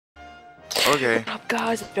Okay. What up,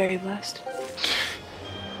 guys? I'm very blessed.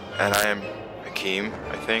 And I am Hakeem,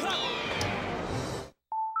 I think.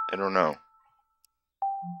 I don't know.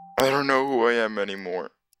 I don't know who I am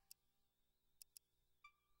anymore.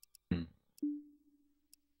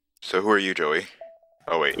 So who are you, Joey?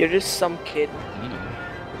 Oh wait. You're just some kid.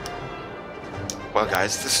 Well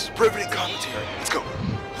guys, this is riveting commentary. Let's go.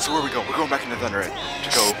 So where are we going? We're going back into Thunderhead to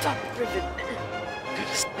go. Stop, Rivet. Dude,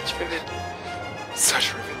 such Rivet.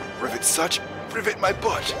 Such Rivet. Rivet, such Rivet my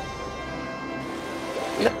butt.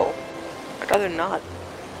 No. I'd rather not.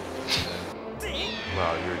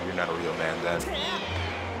 Wow, you're not a real man then.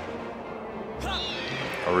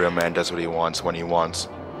 A real man does what he wants when he wants.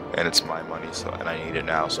 And it's my money, and I need it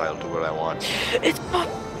now, so I'll do what I want. It's not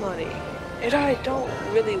money. And I don't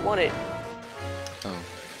really want it. Oh.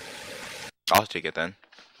 I'll take it then.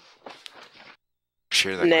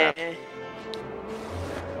 Share that Nah. crap.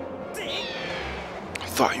 I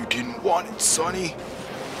thought you didn't want it, Sonny.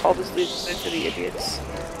 I'll just leave it to the idiots.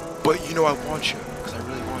 But you know I want you, because I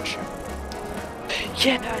really want you.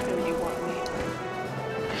 Yeah, I know you want me.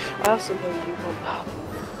 I also know you want Pop.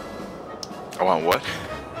 I want what?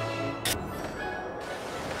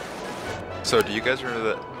 So, do you guys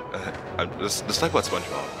remember that? Let's talk about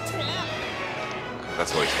SpongeBob.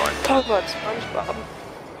 That's always fun. Talk about SpongeBob.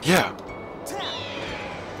 Yeah.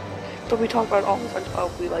 But we talked about all the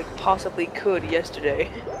SpongeBob we possibly could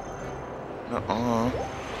yesterday.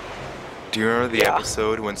 Do you remember the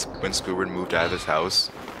episode when Skyward moved out of his house?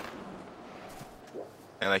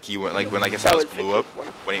 And he went when his house blew up.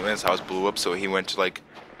 When his house blew up, so he went to the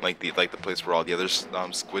place where all the other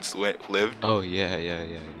squids lived. Oh yeah.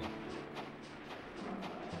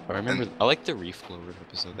 I remember. I like the Reef Blower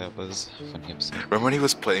episode. That was a funny episode. Remember when he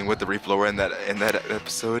was playing with the reef blower in that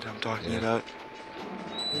episode I'm talking about?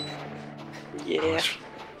 Yeah.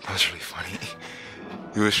 That was really funny.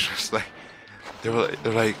 He was just like, they're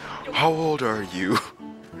like, how old are you?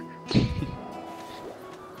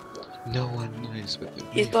 No one knows what the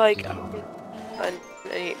He's reef like, blower.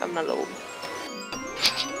 I'm not old.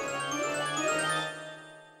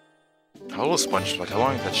 How old is SpongeBob? How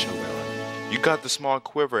long has that show been on? You got the small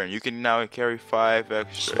quiver, and you can now carry 5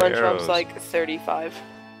 extra arrows. SpongeBob's like 35.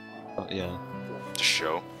 Oh, yeah. The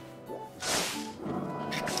show.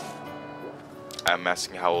 I'm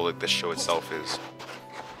asking how old the show itself is.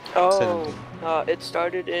 Oh, it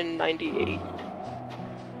started in '98.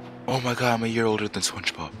 Oh my god, I'm a year older than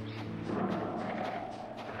SpongeBob.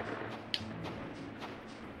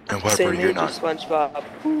 And whatever, you're not. SpongeBob.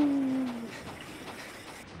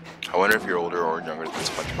 I wonder if you're older or younger than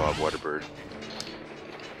SpongeBob Waterbird.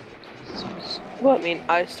 Well, I mean,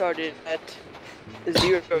 I started at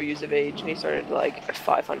 0 years of age, and he started at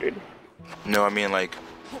 500. No, I mean I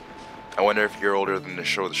wonder if you're older than the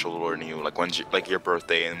show older than you. When's your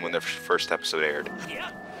birthday and when the first episode aired.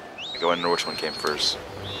 I wonder which one came first.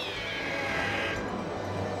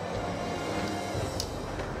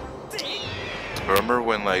 Remember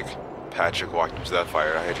when Patrick walked into that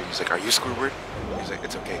fire hydrant? He's like, "Are you Skyward?" He's like,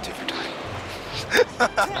 "It's okay, take your time."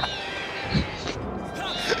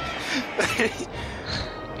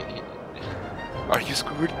 Are you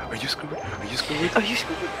Skyward? Are you Skyward? Are you Skyward? Are you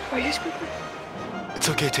Squidward? Are you Squidward? It's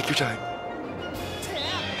okay, take your time.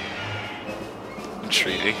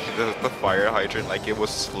 Treating the fire hydrant like it was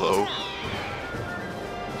slow.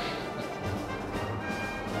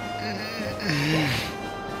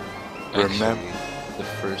 Remember the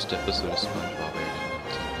first episode of SpongeBob aired in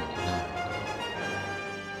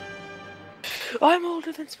 1999. I'm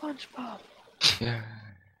older than SpongeBob. Yeah.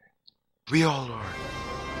 we all are.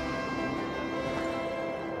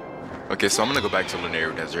 Okay, so I'm gonna go back to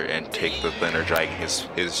Lunar Desert and take the Thunder Dragon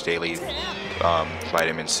his daily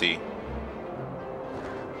vitamin C.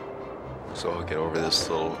 So he'll get over this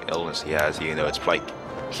little illness he has, even though it's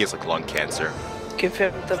he has lung cancer. Give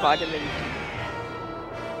him the vitamin D.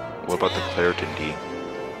 What about the Claritin D?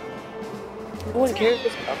 No one cares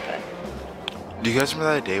about that. Do you guys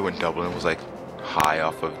remember that day when Dublin was high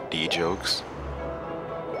off of D jokes?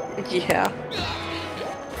 Yeah.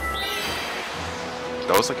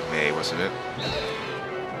 That was May, wasn't it?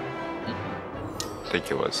 I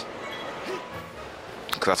think it was.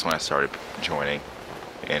 Cause that's when I started joining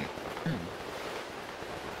in.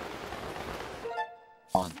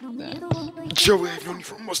 On that. Joey, I've known you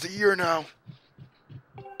for almost a year now.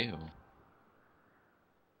 Ew.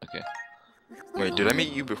 Okay. Wait, did I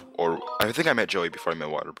meet you before? I think I met Joey before I met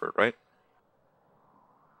Waterbird, right?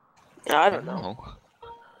 I don't know.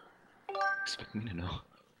 Expect me to know.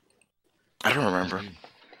 I don't remember.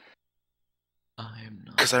 I'm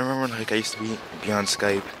not. Cause I remember I used to be on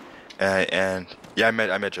Skype, and yeah, I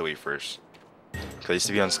met Joey first. Cause I used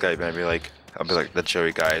to be on Skype and I'll be like, that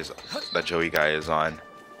Joey guy is on.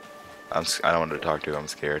 I don't want to talk to him. I'm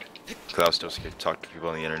scared. Cause I was still scared to talk to people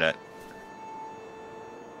on the internet.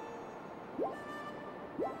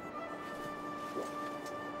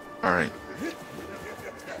 All right.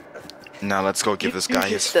 Now let's go give this guy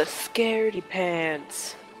his. The scaredy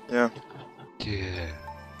pants. Yeah. Yeah.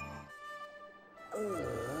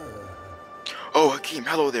 Oh, Hakeem,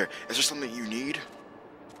 hello there. Is there something you need?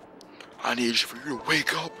 I need for you to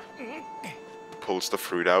wake up. Pulls the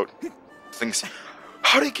fruit out. Thinks,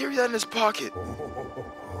 how did he carry that in his pocket?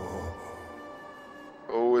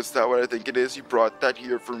 Oh, is that what I think it is? You brought that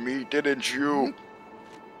here for me, didn't you?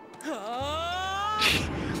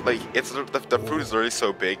 Like, it's the fruit is already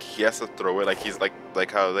so big, he has to throw it like he's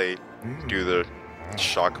like how they do the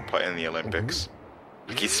shock put in the Olympics.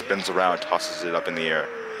 Like he spins around, tosses it up in the air.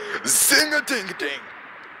 Zing-a-ding-a-ding!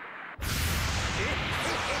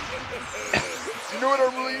 You know what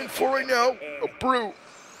I'm really in for right now? A brew.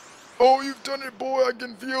 Oh, you've done it, boy. I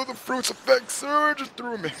can feel the fruit's effect surge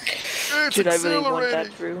through me. It's Dude, I exhilarating. really want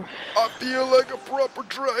that brew. I feel like a proper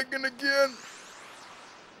dragon again.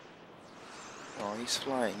 Oh, he's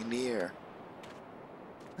flying in the air.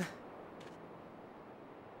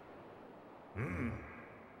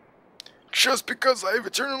 Just because I have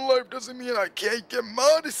eternal life doesn't mean I can't get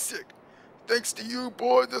mighty sick. Thanks to you,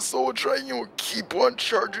 boy, this old dragon will keep on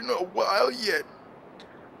charging a while yet.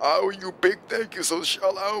 I owe you a big thank you, so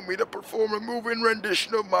shall allow me to perform a moving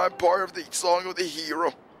rendition of my part of the Song of the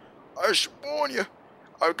Hero. I should warn you,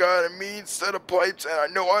 I've got a mean set of pipes and I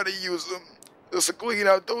know how to use them. This will clean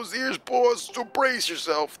out those ears, boys, so brace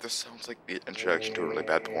yourself. This sounds like the introduction to a really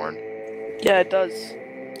bad porn. Yeah, it does.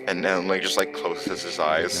 And then, just closes his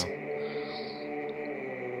eyes.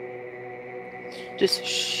 Just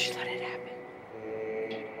shh, let it happen.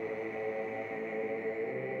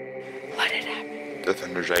 Let it happen. The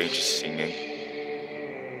Thunder Dragon just singing.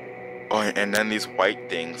 Oh, and then these white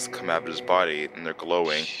things come out of his body, and they're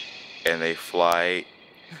glowing, and they fly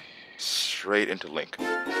straight into Link.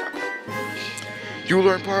 You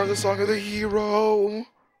learn part of the Song of the Hero.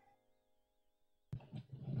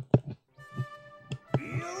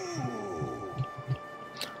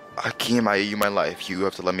 Hakeem, I owe you my life. You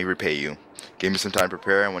have to let me repay you. Give me some time to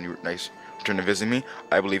prepare, and when you return to visit me,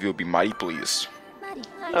 I believe you'll be mighty pleased.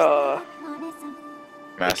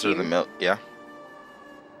 Master of the Mill, yeah?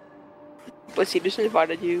 Was he just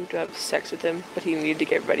invited you to have sex with him, but he needed to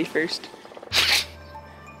get ready first?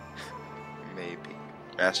 Maybe.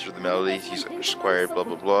 Master of the Melody, he's required, blah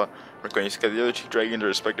blah blah. We're going to get the other two dragons to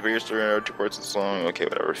respective areas during our 2 parts of the song. Okay,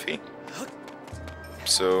 whatever, fee.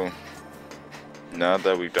 So, now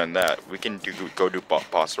that we've done that, we can go do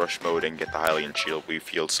boss rush mode and get the Hylian shield. We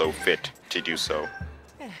feel so fit to do so.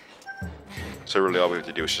 So really all we have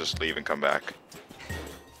to do is just leave and come back.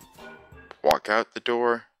 Walk out the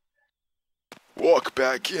door. Walk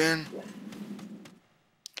back in.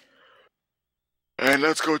 And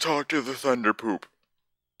let's go talk to the Thunder Poop.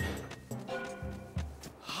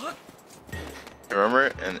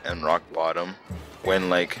 Remember in Rock Bottom when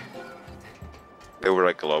they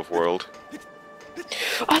were Glove World?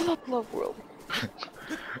 I love Love World.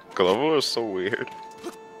 Glove World is so weird.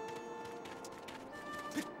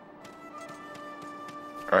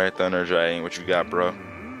 Alright, Thunder Dragon, what you got, bro?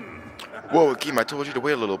 Whoa, Hakeem, I told you to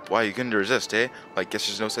wait a little while. You couldn't resist, eh? Guess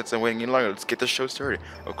there's no sense in waiting any longer. Let's get this show started.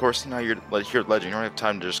 Of course, now you're here at Legend. You don't have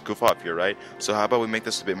time to just goof off here, right? So how about we make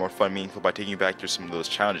this a bit more fun, meaningful by taking you back through some of those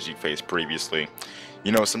challenges you faced previously.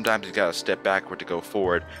 You know, sometimes you gotta step backward to go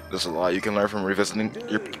forward. There's a lot you can learn from revisiting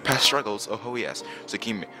your past struggles. Oh yes. So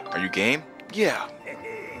Hakeem, are you game? Yeah.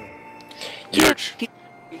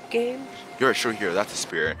 Game? You're a true hero, that's the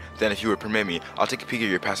spirit. Then if you would permit me, I'll take a peek at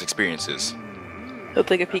your past experiences. He'll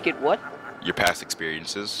take a peek at what? Your past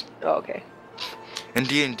experiences. Oh, okay.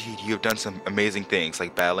 Indeed, you have done some amazing things,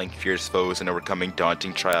 like battling fierce foes and overcoming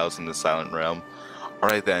daunting trials in the Silent Realm.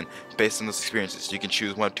 Alright then, based on those experiences, you can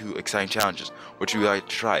choose 1 or 2 exciting challenges. What would you like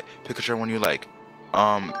to try? Pick whichever one you like.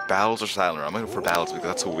 Battles or Silent Realm? I'm going for battles because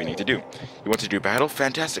that's what we need to do. You want to do battle?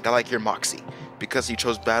 Fantastic, I like your moxie. Because you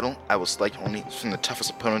chose battle, I will select only from the toughest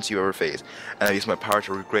opponents you ever faced, and I use my power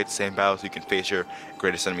to recreate the same battle so you can face your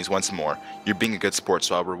greatest enemies once more. You're being a good sport,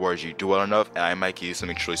 so I'll reward you. Do well enough, and I might give you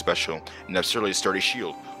something truly special, and that's certainly a sturdy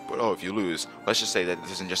shield. But oh, if you lose, let's just say that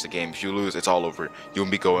this isn't just a game. If you lose, it's all over. You won't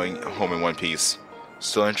be going home in one piece.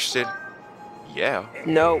 Still interested? Yeah.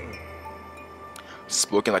 No.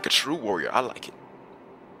 Spoken like a true warrior. I like it.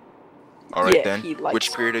 Alright Yeah, then, he likes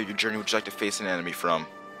which period of your journey would you like to face an enemy from?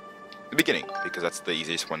 The beginning, because that's the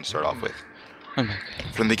easiest one to start off with. Oh my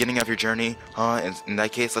god. From the beginning of your journey, in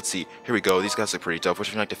that case, let's see. Here we go. These guys look pretty tough. Which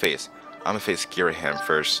would you like to face? I'm gonna face Girahim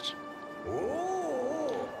first.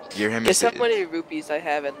 Girahim Guess is how many rupees I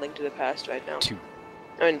have in Link to the Past right now? 2.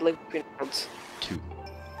 I mean, Link Between Worlds. 2.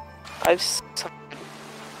 I've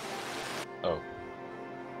Oh.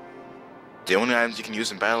 the only items you can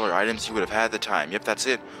use in battle are items you would have had at the time. Yep, that's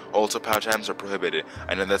it. Also, pouch items are prohibited.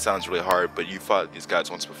 I know that sounds really hard, but you fought these guys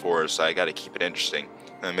once before, so I gotta keep it interesting.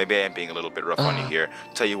 Maybe I am being a little bit rough on you here.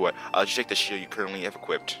 Tell you what, I'll just take the shield you currently have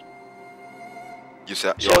equipped. You all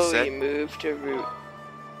set? Joey move to root.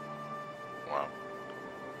 Wow.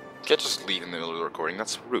 You can't just leave in the middle of the recording,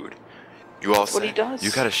 that's rude. You all That's what he set? does.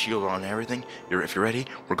 You got a shield on and everything? If you're ready,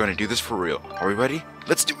 we're gonna do this for real. Are we ready?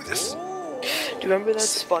 Let's do this! Do you remember that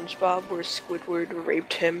SpongeBob where Squidward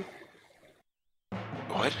raped him?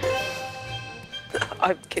 What?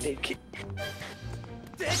 I'm kidding.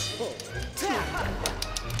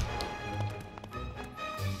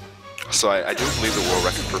 So I do believe the world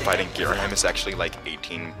record for fighting Girahim is actually like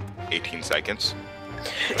 18 seconds.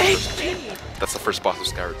 18! That's the first boss of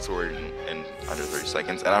Skyward Sword in under 30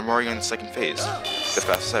 seconds, and I'm already in the second phase. The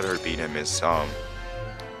fastest I've ever beat him is,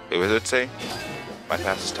 wait, what did it say? My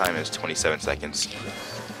fastest time is 27 seconds.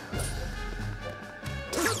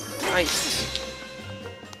 Nice.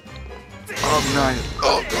 Oh, nice.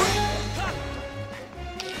 Oh,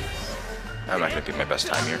 I'm not gonna beat my best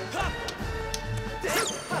time here.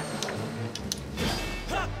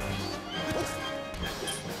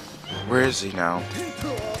 Where is he now?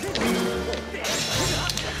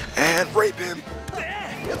 And rape him!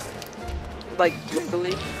 Like,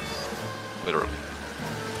 literally. Literally.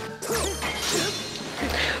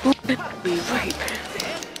 Rape.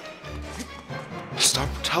 Stop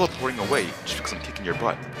teleporting away just because I'm kicking your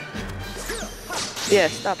butt. Yeah,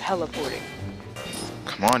 stop teleporting.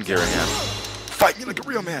 Come on, Girahim. Fight me like a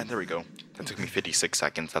real man! There we go. That took me 56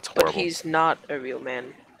 seconds. That's horrible. But he's not a real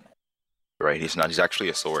man. Right, he's not. He's actually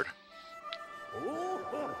a sword.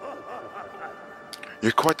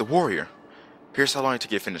 You're quite the warrior. Here's how long it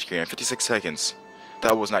took you to finish, Girahim. 56 seconds.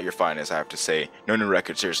 That was not your finest, I have to say. No new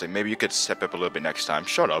record, seriously. Maybe you could step up a little bit next time.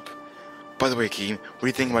 Shut up. By the way, Keem, what do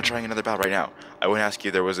you think about trying another battle right now? I wouldn't ask you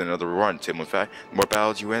if there was another reward in In fact, the more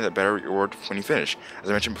battles you win, the better reward when you finish. As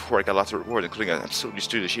I mentioned before, I got lots of rewards, including an absolutely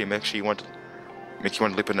stupid sheet. Makes you want to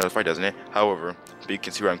leap another fight, doesn't it? However, but you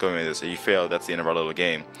can see where I'm going with this. If you fail, that's the end of our little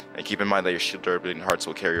game. And keep in mind that your shield durability and hearts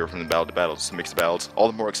will carry over from the battle to battle, so it makes the battles all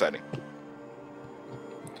the more exciting.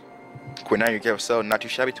 Quit now, you get yourself not too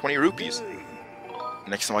shabby 20 rupees.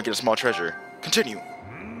 Next time I get a small treasure. Continue.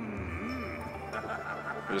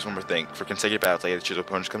 There's one more thing. For consecutive battles, I get to choose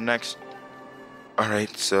opponents come next.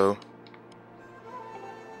 Alright, so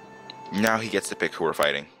now he gets to pick who we're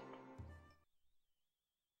fighting.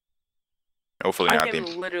 Hopefully I not am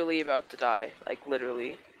the... literally about to die. Like,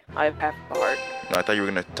 literally. I have half a heart. No, I thought you were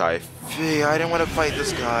gonna die. Fee, I didn't want to fight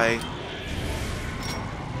this guy.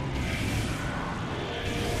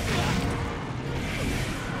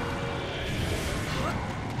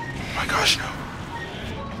 Oh my gosh, no.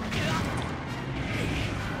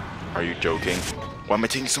 Are you joking? Why am I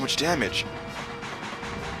taking so much damage?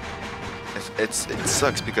 It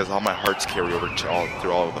sucks because all my hearts carry over to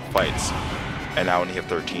through all of the fights, and I only have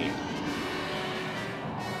 13.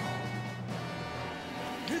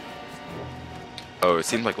 Oh, it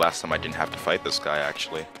seemed like last time I didn't have to fight this guy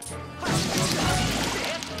actually.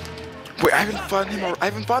 Wait, I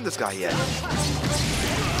haven't fought this guy yet.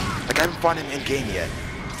 Like I haven't fought him in game yet.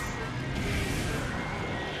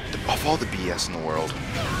 Of all the BS in the world.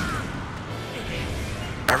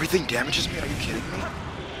 Everything damages me? Are you kidding me?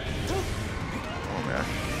 Oh man.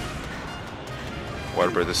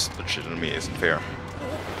 Whatever, this shit on me isn't fair.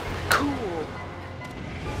 Cool.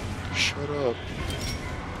 Shut up.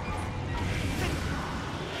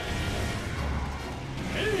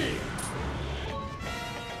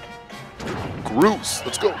 Groose,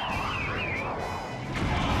 let's go.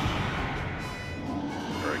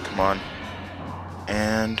 Alright, come on.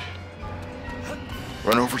 And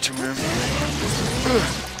run over to him.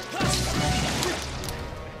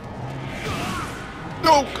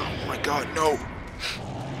 No! Oh my god, no!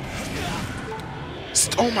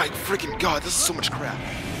 Oh my freaking god, this is so much crap.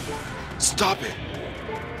 Stop it!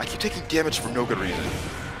 I keep taking damage for no good reason.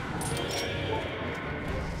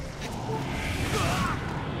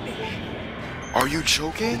 Are you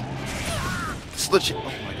joking? This is legit. Oh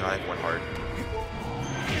my god, I have one heart.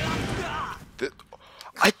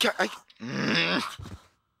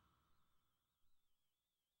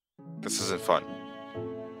 This isn't fun.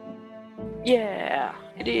 Yeah,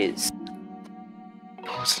 it is.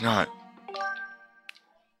 No, it's not.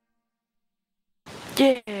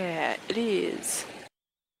 Yeah, it is.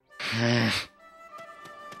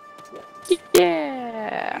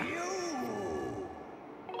 Yeah.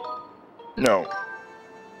 No.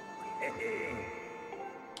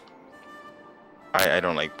 I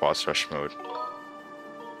don't like boss rush mode.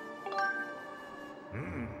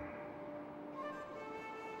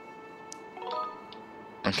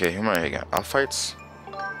 Okay, who am I again? I'll fight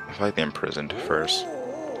the imprisoned first.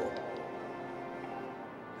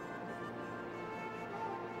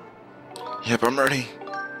 Yep, I'm ready.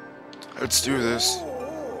 Let's do this.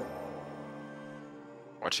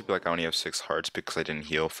 Watch it be like I only have 6 hearts because I didn't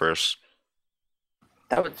heal first.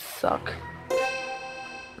 That would suck.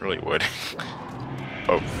 Really would.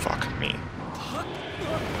 Oh, fuck me.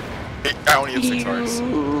 I only have 6 hearts.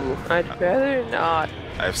 I'd rather not.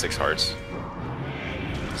 I have 6 hearts.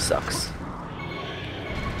 Sucks.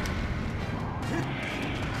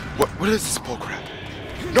 What is this bullcrap?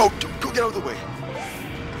 No, go get out of the way.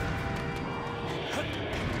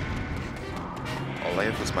 All I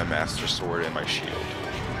have was my master sword and my shield.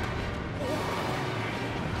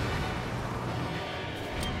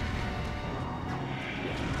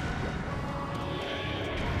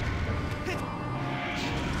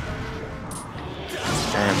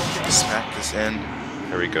 And smack this in.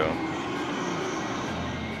 There we go.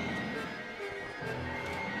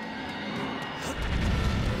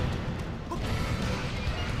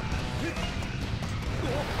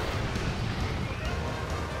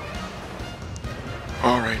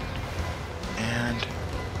 Alright. And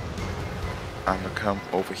I'm gonna come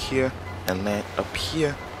over here and land up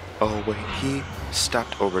here. Oh wait, he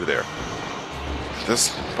stopped over there. This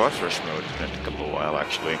boss rush mode is gonna take a little while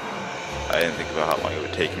actually. I didn't think about how long it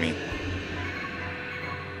would take me.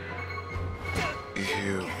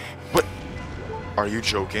 Ew. What? Are you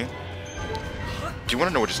joking? Do you want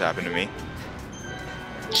to know what just happened to me?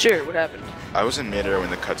 Sure, what happened? I was in midair when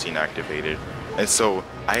the cutscene activated, and so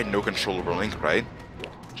I had no control over Link, right?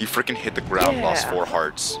 He freaking hit the ground, lost 4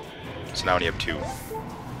 hearts. So now I only have 2.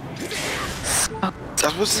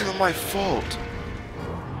 That wasn't even my fault.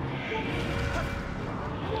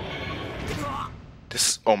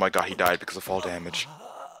 Oh my god, he died because of fall damage.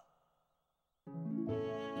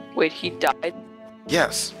 Wait, he died?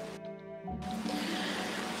 Yes.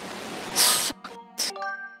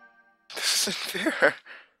 This isn't fair.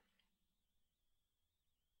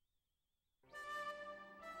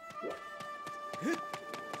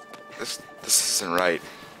 This isn't right.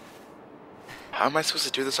 How am I supposed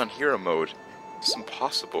to do this on hero mode? It's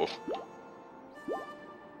impossible.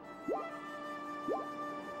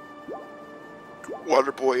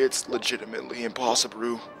 Waterboy, it's legitimately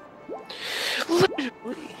impossible.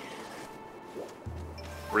 Literally.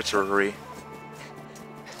 Literary.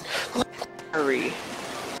 Hurry.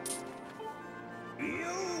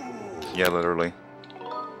 Yeah, literally.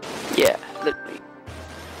 Yeah, literally.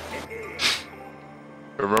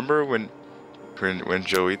 Remember when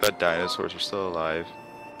Joey thought dinosaurs were still alive?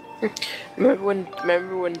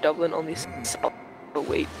 Remember when Dublin only saw the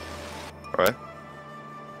weight? What?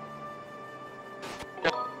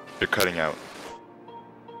 You're cutting out.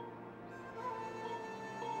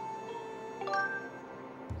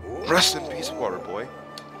 Rest in peace, Waterboy.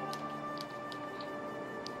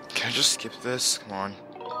 Can I just skip this? Come on.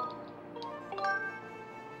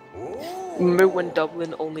 Remember when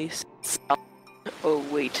Dublin only saw... Oh,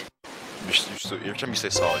 wait. Every time you say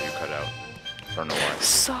solid, you cut out. I don't know why.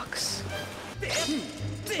 Sucks.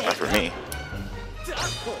 Not for me.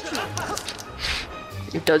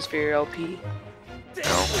 It does for your LP.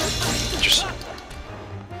 No. Just...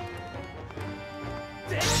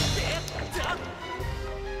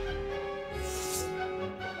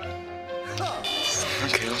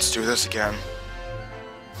 Okay, let's do this again.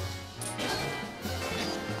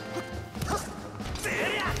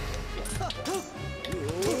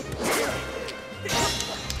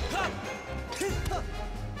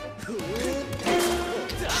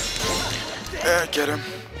 Get him.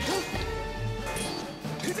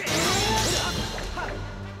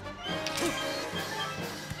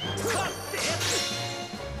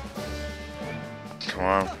 Come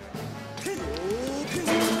on.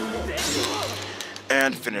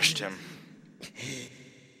 And finished him.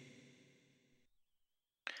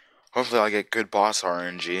 Hopefully I'll get good boss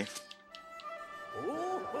RNG.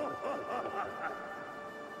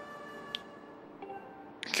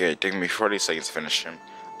 Okay, it took me 40 seconds to finish him.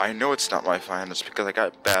 I know it's not my finest because I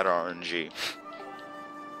got bad RNG.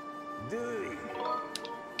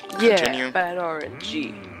 Yeah, Continue. bad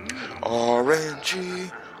RNG.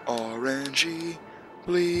 RNG, RNG,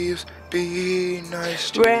 please be nice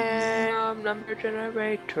to me. RAM number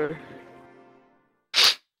generator.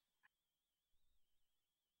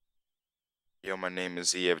 Yo, my name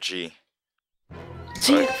is ZFG.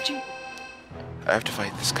 CFG. I have to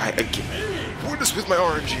fight this guy again. What is with my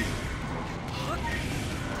RNG?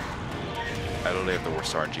 I literally have the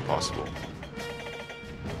worst RNG possible.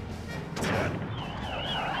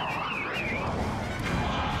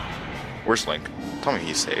 Where's Link? Tell me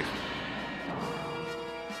he's safe.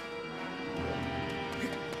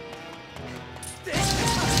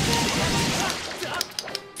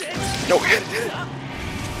 No, hit it!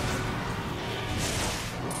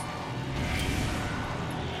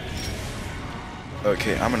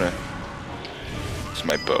 Okay, I'm gonna use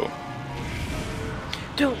my bow.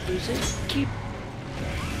 Don't lose it. Keep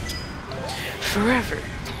forever.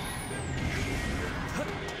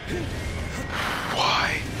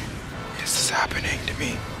 Why is this happening to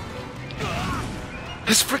me?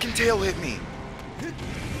 His freaking tail hit me!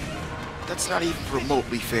 That's not even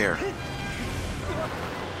remotely fair.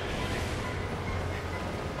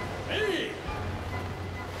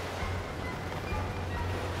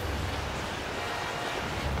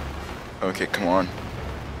 Okay, come on.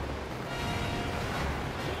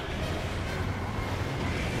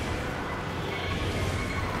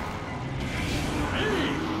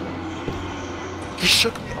 He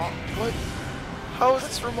shook me off. What? How is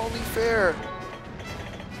this remotely fair?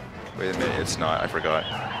 Wait a minute, it's not. I forgot.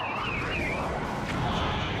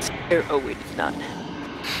 Oh wait, it's not.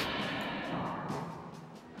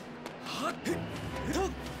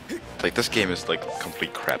 Like, this game is like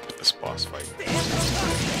complete crap with this boss fight.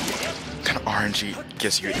 What kind of RNG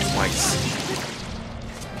gets you twice?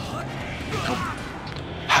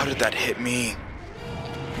 How did that hit me?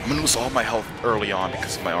 I'm gonna lose all my health early on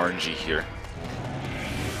because of my RNG here.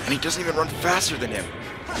 And he doesn't even run faster than him.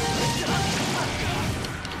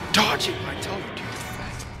 Dodge it, I tell you,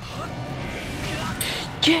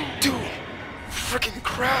 dude. Yeah. Dude, freaking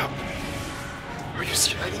crap. Are you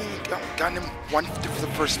serious? I didn't even gotten him one through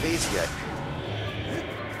the first phase yet.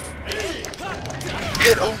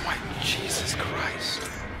 Hit! Oh my Jesus Christ!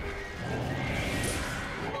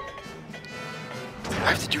 I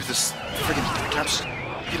have to do this friggin' 3 times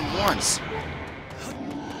in once.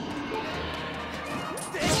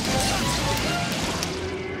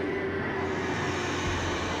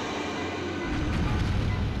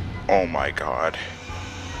 Oh my God.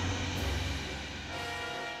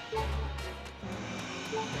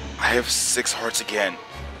 I have 6 hearts again.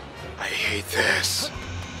 I hate this.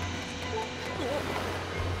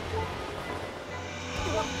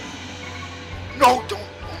 No, don't.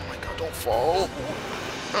 Oh my God, don't fall.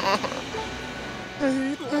 I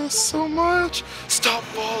hate this so much. Stop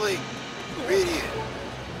falling, you idiot.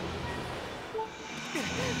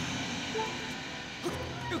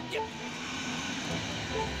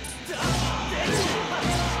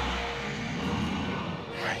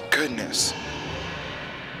 My goodness.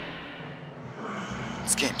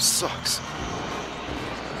 This game sucks.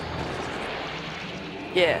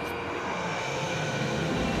 Yeah.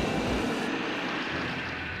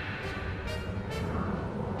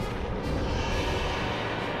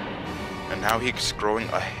 And now he's growing.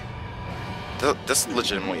 This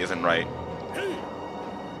legitimately isn't right.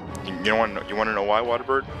 You want to know why,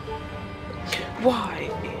 Waterbird? Why?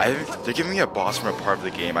 They're giving me a boss from a part of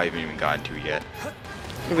the game I haven't even gotten to yet.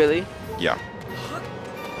 Really? Yeah.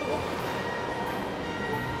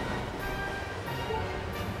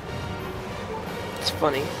 It's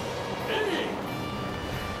funny.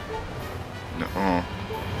 No.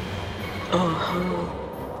 Uh-huh.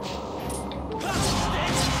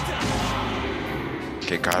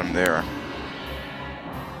 Okay, got him there.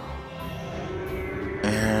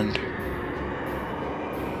 And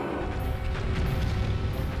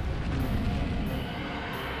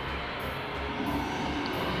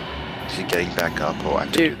is he getting back up? Oh, I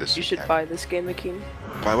have to do Dude, this. you should again. buy this game, Akeem.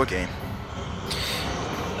 Buy what game?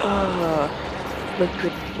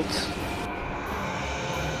 Liquid Bolts.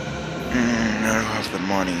 I don't have the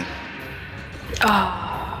money.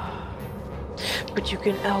 Ah. But you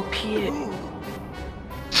can LP it.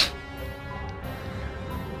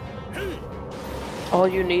 All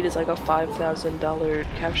you need is like a $5,000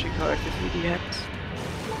 capture card for 3DX.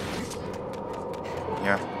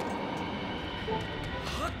 Yeah.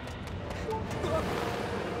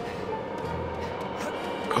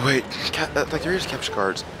 Oh, wait, like there is capture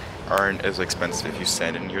cards aren't as expensive if you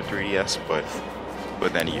send in your 3DS, but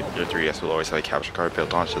then your 3DS will always have a capture card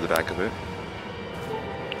built onto the back of it.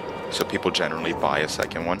 So people generally buy a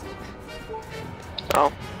second one.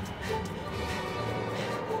 Oh.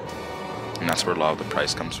 And that's where a lot of the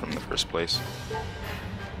price comes from in the first place.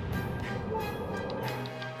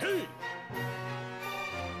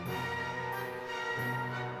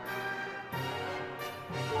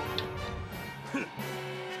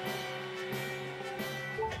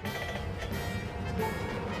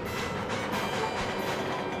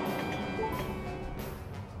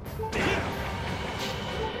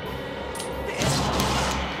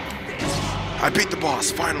 I beat the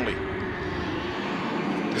boss, finally!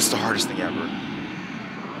 This is the hardest thing ever.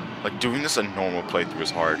 Like, doing this a normal playthrough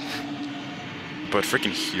is hard. But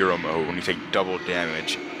freaking hero mode, when you take double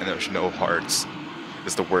damage and there's no hearts,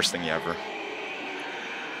 is the worst thing ever.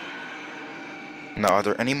 Now, are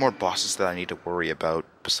there any more bosses that I need to worry about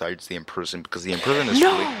besides the Imprison? Because the Imprison is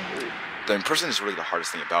really the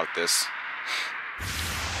hardest thing about this.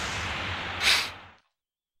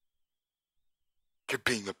 You're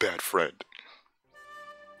being a bad friend.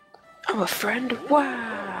 I'm a friend?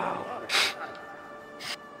 Wow.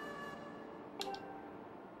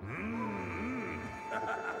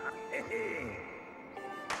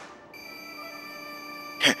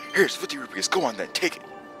 Here's 50 rupees. Go on then, take it.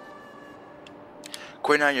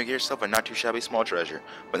 Quit now, you'll get yourself a not too shabby small treasure.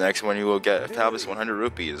 But the next one you will get a fabulous 100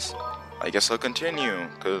 rupees. I guess I'll continue,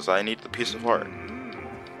 because I need the piece of heart.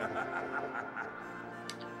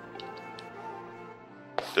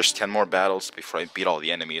 There's 10 more battles before I beat all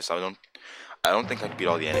the enemies. I don't think I can beat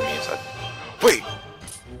all the enemies. Wait!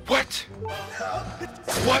 What?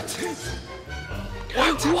 What?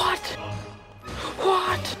 What? What?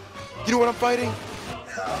 What? You know what I'm fighting?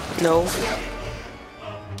 No.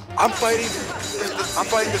 I'm fighting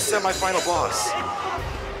the semi-final boss.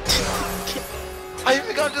 I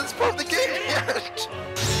haven't gotten to this part of the game yet.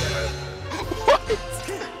 What?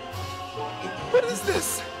 What is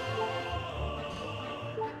this?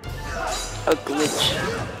 A glitch.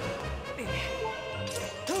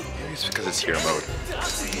 Maybe it's because it's hero mode.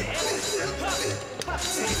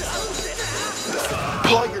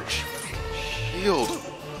 Pull your shield.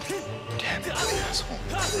 Damn it, asshole.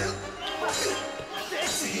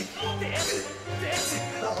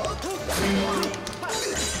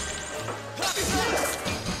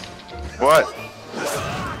 What?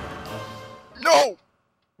 No!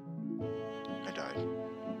 I died.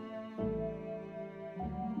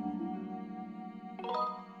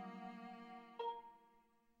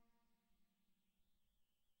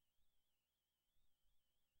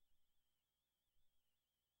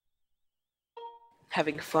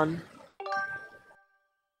 Having fun.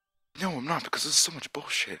 No, I'm not, because this is so much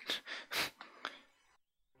bullshit.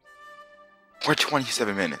 We're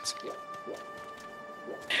 27 minutes.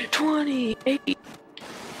 28.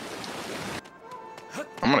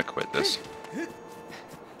 I'm gonna quit this.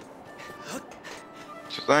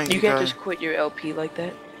 So thank you You can't guys. just quit your LP like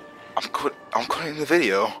that. I'm quitting the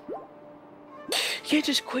video. You can't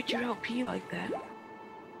just quit your LP like that.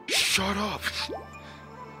 Shut up.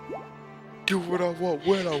 Do what I want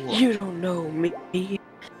when I want. You don't know me.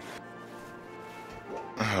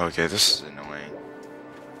 Okay, this is annoying.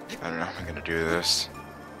 I don't know how I'm gonna do this.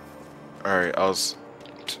 Alright, I'll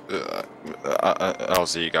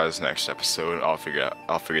see you guys next episode. I'll figure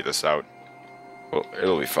this out. Well,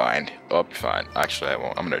 it'll be fine. I'll be fine. Actually, I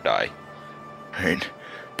won't. I'm gonna die. Alright.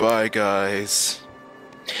 Bye, guys.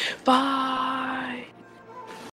 Bye.